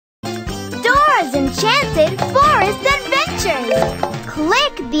Dora's Enchanted Forest Adventures!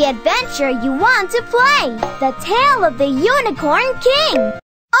 Click the adventure you want to play. The Tale of the Unicorn King.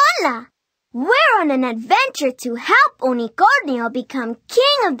 Hola! We're on an adventure to help Unicornio become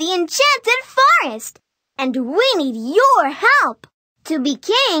king of the Enchanted Forest. And we need your help. To be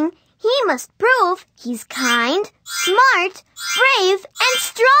king, he must prove he's kind, smart, brave, and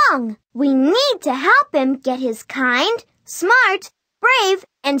strong. We need to help him get his kind, smart, brave,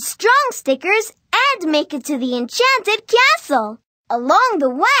 and strong stickers and make it to the Enchanted Castle. Along the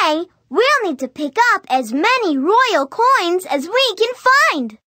way, we'll need to pick up as many royal coins as we can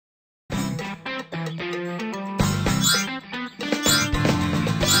find.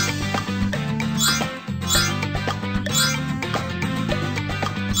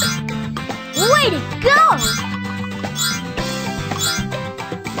 Way to go!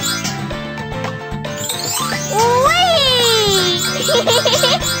 Whee!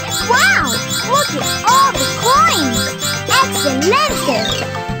 Wow! Look at all the coins! Excelente!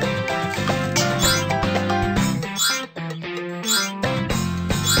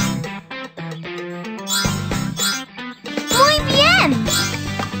 Muy bien!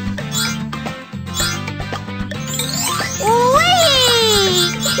 Whee!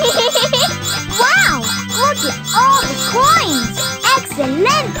 Wow! Look at all the coins!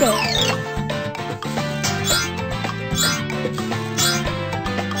 Excelente!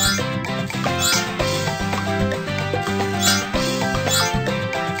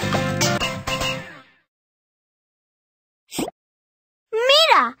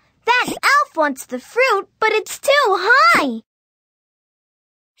 Mira! That elf wants the fruit, but it's too high!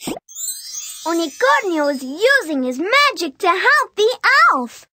 Unicornio is using his magic to help the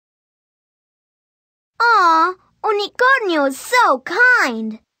elf! Aw, Unicornio is so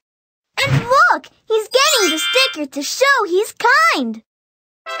kind! And look! He's getting the sticker to show he's kind!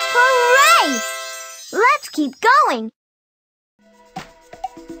 Hooray! Let's keep going!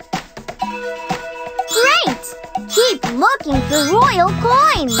 Great! Keep looking for royal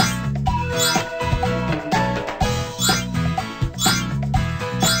coins!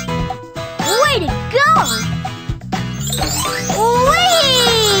 Way to go!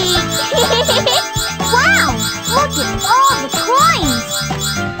 Whee! Wow! Look at all the coins!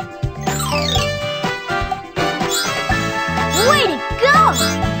 Way to go!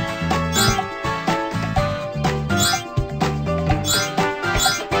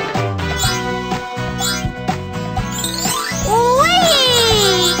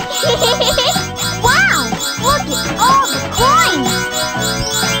 Wow! Look at all the coins!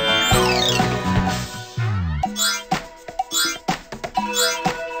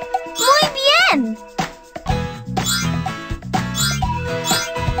 Muy bien!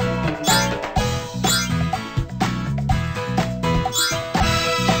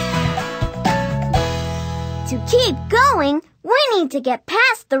 To keep going, we need to get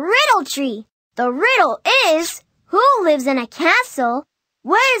past the riddle tree. The riddle is, who lives in a castle,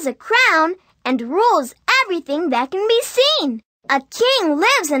 wears a crown, and rules everything that can be seen? A king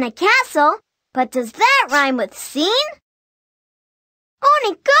lives in a castle, but does that rhyme with seen?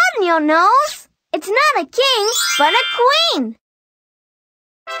 Unicornio knows! It's not a king, but a queen!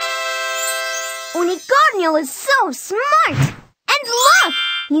 Unicornio is so smart! And look!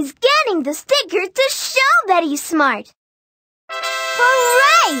 He's getting the sticker to show that he's smart!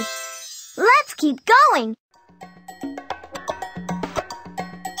 Hooray! Let's keep going!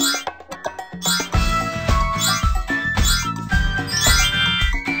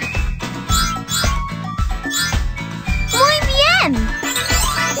 Muy bien!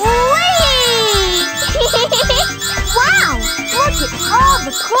 Whee! Wow! Look at all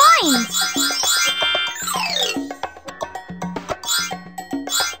the coins!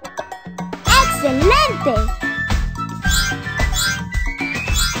 Excelente!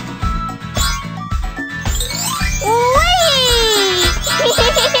 Whee!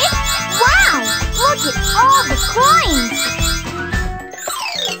 Wow! Look at all the coins!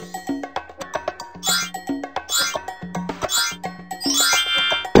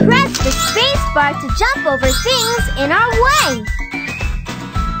 Press the space bar to jump over things in our way.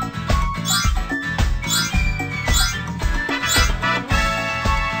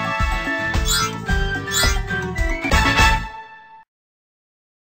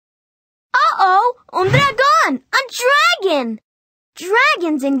 Uh-oh! Un dragón! A dragon!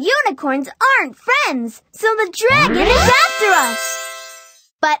 Dragons and unicorns aren't friends, so the dragon is after us!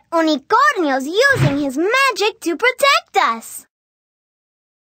 But Unicornio's using his magic to protect us!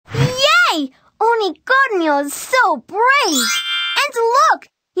 Yay! Unicornio is so brave! And look!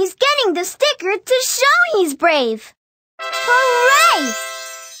 He's getting the sticker to show he's brave! Hooray!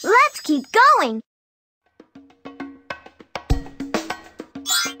 Let's keep keep going.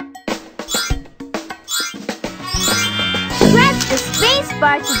 Press the space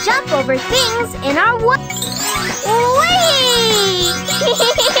bar to jump over things in our way. Whee!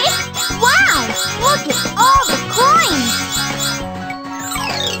 Wow! Look at all the coins!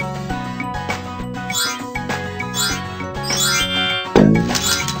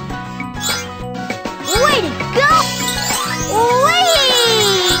 Way to go! Whee!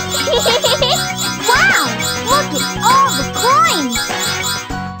 Wow! Look at all the coins!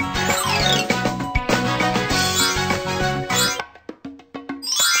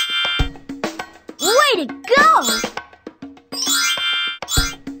 Way to go!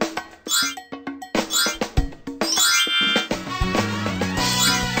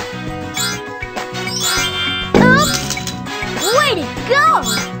 Oops! Way to go!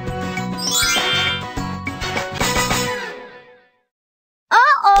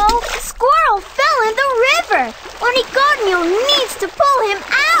 Uh-oh! Squirrel fell in the river! Unicornio needs to pull him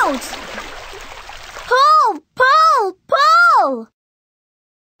out! Pull! Pull! Pull!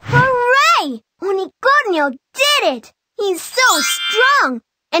 Hooray! Unicornio did it! He's so strong!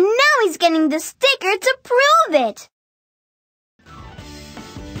 And now he's getting the sticker to prove it!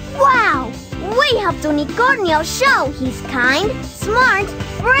 Wow! We helped Unicornio show he's kind, smart,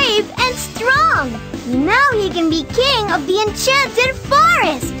 brave, and strong! Now he can be king of the Enchanted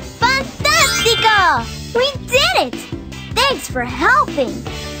Forest! Fantastico! We did it! Thanks for helping!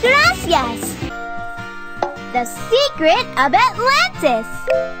 Gracias! The Secret of Atlantis!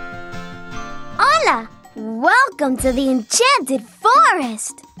 Hola! Welcome to the Enchanted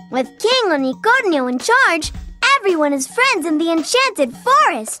Forest! With King Unicornio in charge, everyone is friends in the Enchanted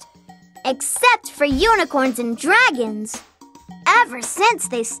Forest! Except for unicorns and dragons. Ever since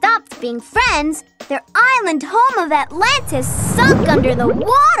they stopped being friends, their island home of Atlantis sunk under the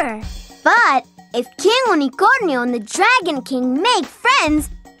water. But if King Unicornio and the Dragon King make friends,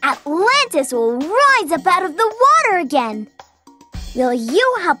 Atlantis will rise up out of the water again. Will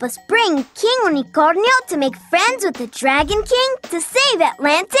you help us bring King Unicornio to make friends with the Dragon King to save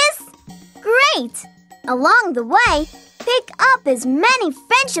Atlantis? Great! Along the way, pick up as many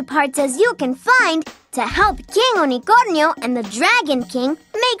friendship hearts as you can find to help King Unicornio and the Dragon King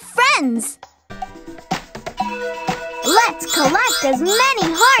make friends. Let's collect as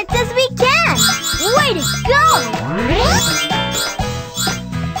many hearts as we can! Way to go!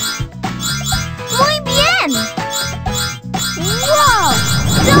 Muy bien! Whoa!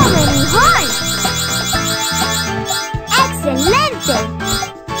 So many hearts! Excelente!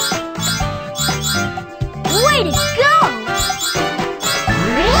 Way to go!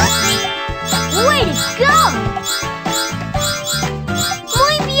 Way to go!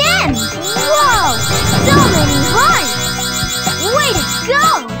 Muy bien! Whoa! So many hearts! Way to go!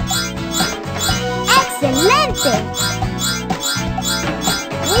 Excelente!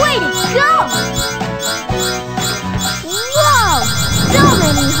 Way to go! Whoa! So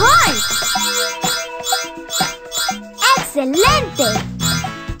many hearts! Excelente!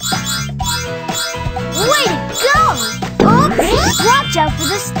 Way to go! Oops! Watch out for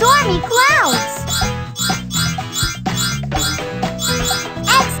the stormy clouds!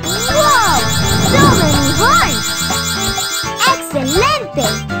 Whoa! So many hearts! Excelente!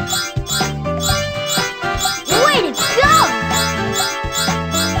 Way to go!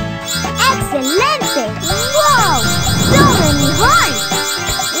 Excelente! Whoa! So many hearts!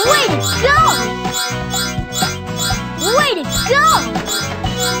 Way to go! Way to go!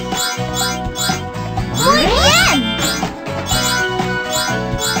 Muy bien!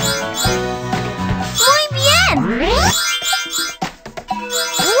 Muy bien!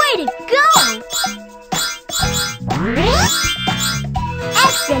 Way to go!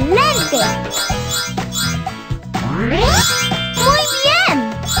 Excelente! Muy bien!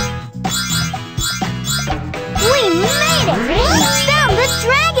 We made it! We found the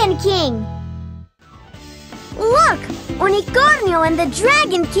Dragon King! Look! Unicornio and the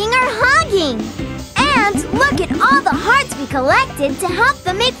Dragon King are hugging! And look at all the hearts we collected to help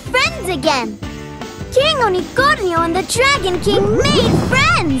them make friends again! King Unicornio and the Dragon King made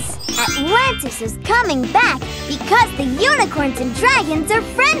friends! Atlantis is coming back because the unicorns and dragons are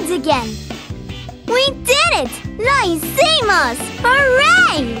friends again! We did it! Lo hicimos!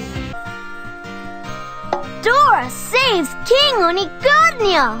 Hooray! Dora saves King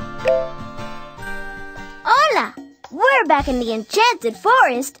Unicornio! Hola! We're back in the Enchanted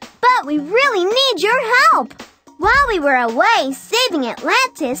Forest, but we really need your help! While we were away saving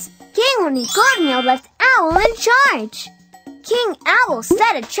Atlantis, King Unicornio left Owl in charge. King Owl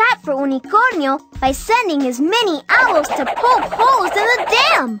set a trap for Unicornio by sending his mini owls to poke holes in the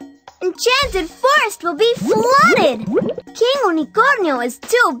dam. And enchanted forest will be flooded. King Unicornio is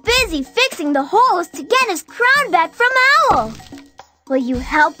too busy fixing the holes to get his crown back from Owl. Will you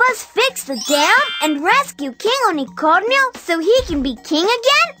help us fix the dam and rescue King Unicornio so he can be king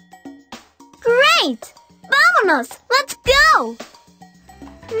again? Great! Vámonos! Let's go!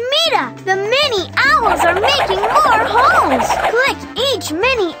 Mira! The mini owls are making more holes! Click each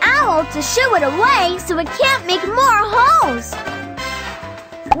mini owl to shoo it away so it can't make more holes!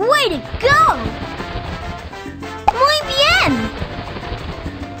 Way to go! Muy bien!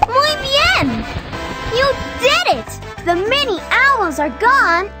 Muy bien! You did it! The mini owls are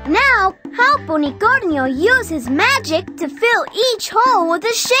gone. Now, help Unicornio use his magic to fill each hole with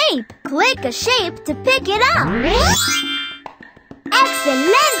a shape. Click a shape to pick it up.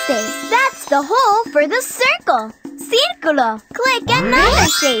 Excelente! That's the hole for the circle. Círculo. Click another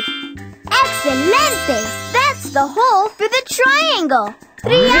shape. Excelente! That's the hole for the triangle.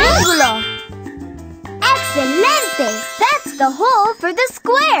 Triángulo. Excelente! That's the hole for the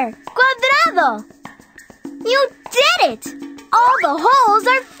square. Cuadrado. You did it! All the holes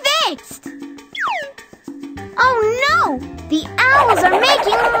are fixed! Oh no! The owls are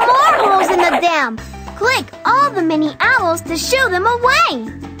making more holes in the dam! Click all the mini owls to shoo them away!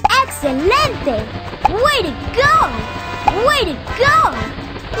 Excelente! Way to go! Way to go!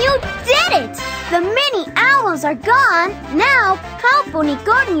 You did it! The mini owls are gone. Now, help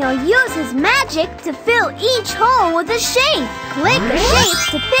Unicornio use his magic to fill each hole with a shape. Click a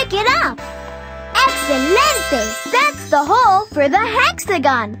shape to pick it up. Excelente! That's the hole for the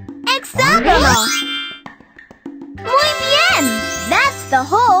hexagon. Hexágono. Muy bien! That's the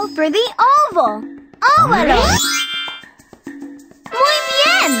hole for the oval. Óvalo. Muy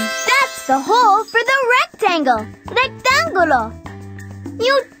bien! That's the hole for the rectangle. Rectángulo.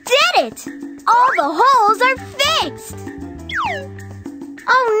 You did it! All the holes are fixed!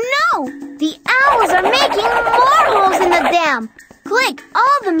 Oh no! The owls are making more holes in the dam. Click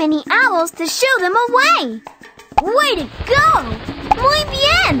all the mini owls to shoo them away. Way to go! Muy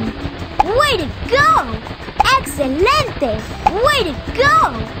bien! Way to go! Excelente! Way to go!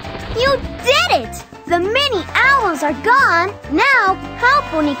 You did it! The mini owls are gone. Now, help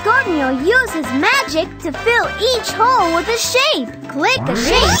Unicornio use his magic to fill each hole with a shape. Click a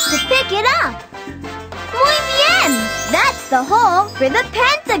shape to pick it up. Muy bien! That's the hole for the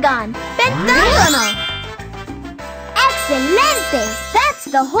pentagon. Pentágono. Excelente! That's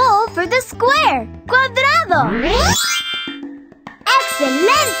the hole for the square. Cuadrado.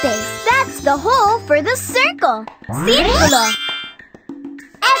 Excelente! That's the hole for the circle. Círculo.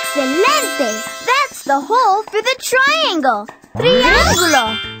 Excelente! That's the hole for the triangle.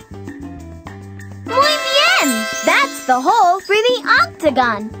 Triángulo. Muy bien! That's the hole for the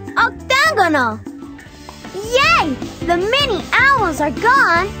octagon. Octágono. Yay! The mini owls are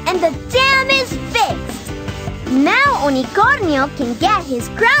gone and the dam is fixed. Now Unicornio can get his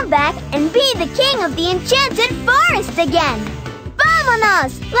crown back and be the king of the enchanted forest again.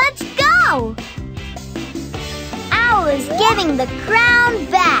 Vámonos! Let's go! Owl is giving the crown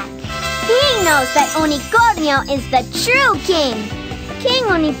back. He knows that Unicornio is the true king. King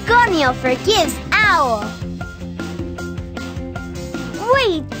Unicornio forgives Owl.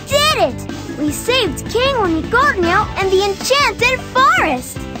 We did it! We saved King Unicornio and the enchanted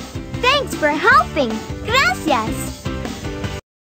forest. Thanks for helping. Gracias.